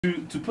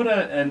To put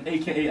an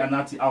AKA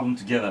Anatii album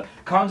together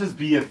can't just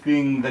be a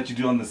thing that you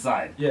do on the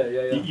side. Yeah.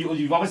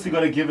 You've obviously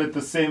got to give it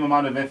the same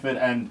amount of effort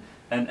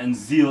and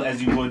zeal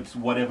as you would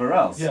whatever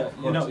else. Yeah,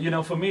 you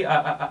know, for me,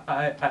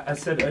 I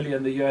said earlier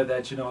in the year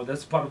that, you know,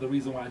 that's part of the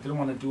reason why I didn't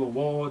want to do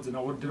awards and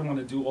I didn't want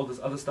to do all this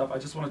other stuff. I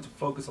just wanted to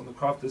focus on the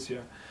craft this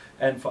year.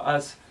 And for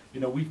us,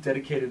 you know, we've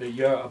dedicated a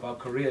year of our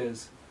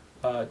careers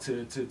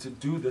to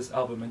do this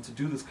album and to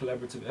do this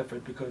collaborative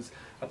effort, because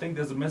I think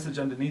there's a message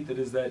underneath it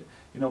is that,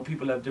 you know,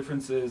 people have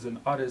differences and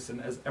artists,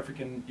 and as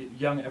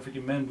young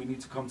African men, we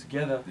need to come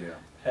together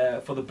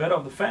for the better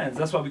of the fans.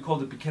 That's why we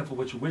called it Be Careful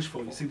What You Wish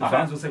For. You see, the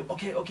fans will say,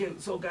 okay,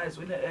 so guys,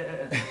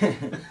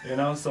 you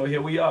know, so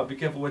here we are, be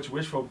careful what you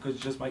wish for, because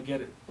you just might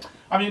get it.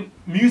 I mean,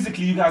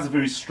 musically, you guys are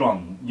very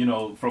strong, you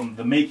know, from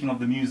the making of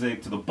the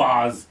music to the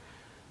bars.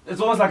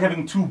 It's almost like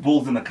having two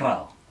bulls in a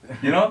corral.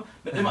 You know,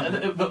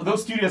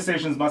 those studio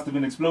sessions must have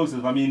been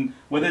explosive. I mean,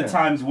 were there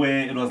times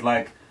where it was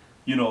like,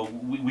 you know,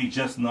 we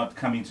just not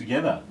coming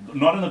together?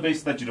 Not on the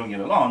basis that you don't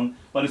get along,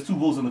 but it's two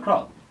bulls in the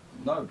crowd.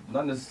 Not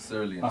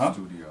necessarily in the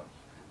studio.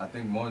 I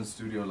think more in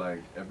studio,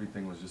 like,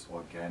 everything was just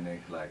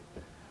organic, like,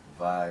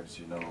 vibes,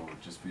 you know,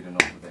 just feeding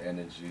off of the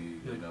energy,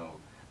 you know,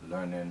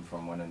 learning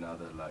from one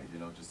another, like, you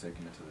know, just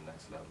taking it to the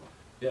next level.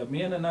 Yeah,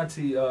 me and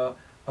Anatii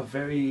are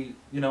very,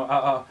 you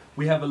know,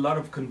 we have a lot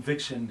of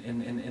conviction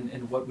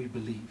in what we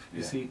believe,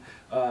 you see.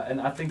 And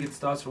I think it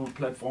starts from a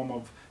platform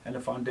of, and a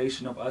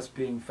foundation of us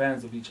being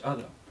fans of each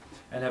other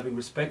and having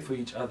respect for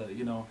each other,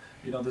 you know.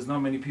 There's not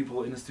many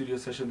people in a studio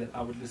session that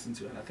I would listen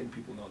to, and I think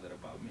people know that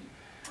about me.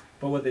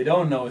 But what they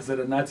don't know is that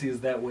Anatii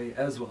is that way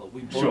as well.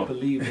 We both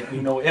believe that we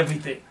know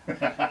everything. You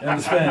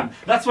understand?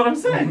 That's what I'm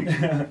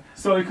saying.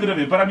 So it could have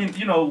been. But I mean,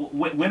 you know,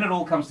 when it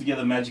all comes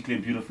together magically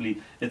and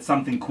beautifully, it's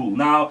something cool.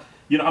 Now,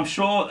 you know, I'm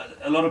sure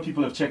a lot of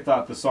people have checked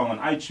out the song on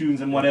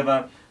iTunes and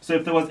whatever. So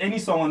if there was any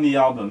song on the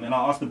album, and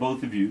I'll ask the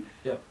both of you,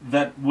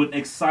 that would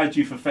excite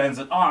you for fans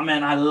that, oh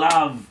man, I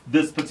love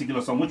this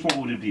particular song, which one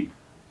would it be?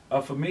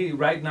 For me,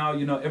 right now,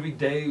 you know, every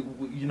day,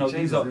 you know,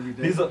 these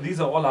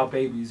are all our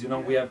babies. You know,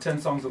 we have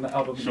 10 songs on the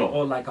album. They're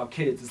all like our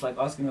kids. It's like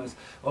asking us,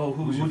 oh,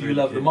 who do you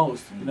love the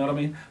most? You know what I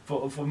mean?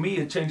 For me,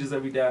 it changes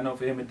every day. I know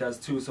for him it does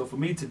too. So for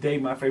me today,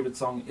 my favorite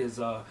song is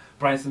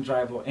Bryson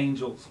Drive or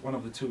Angels, one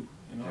of the two.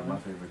 You know, my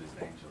favorite is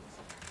Angels.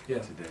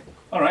 Today.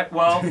 All right.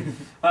 Well,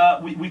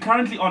 we're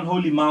currently on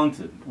Holy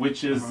Mountain,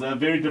 which is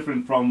very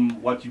different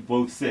from what you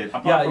both said.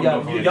 Y'all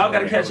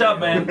gotta catch up,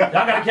 man. Y'all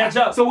gotta catch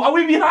up. So are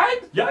we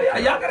behind? Y'all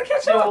gotta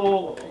catch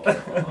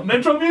up.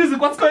 Metro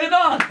Music, what's going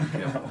on?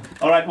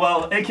 All right.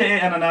 Well, AKA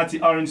and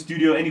Anatii are in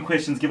studio. Any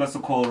questions? Give us a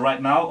call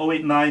right now.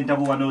 089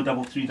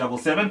 110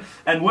 3377.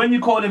 And when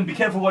you call in, be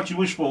careful what you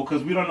wish for,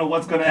 because we don't know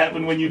what's going to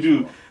happen when you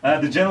do.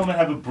 The gentlemen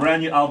have a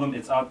brand new album.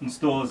 It's out in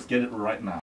stores. Get it right now.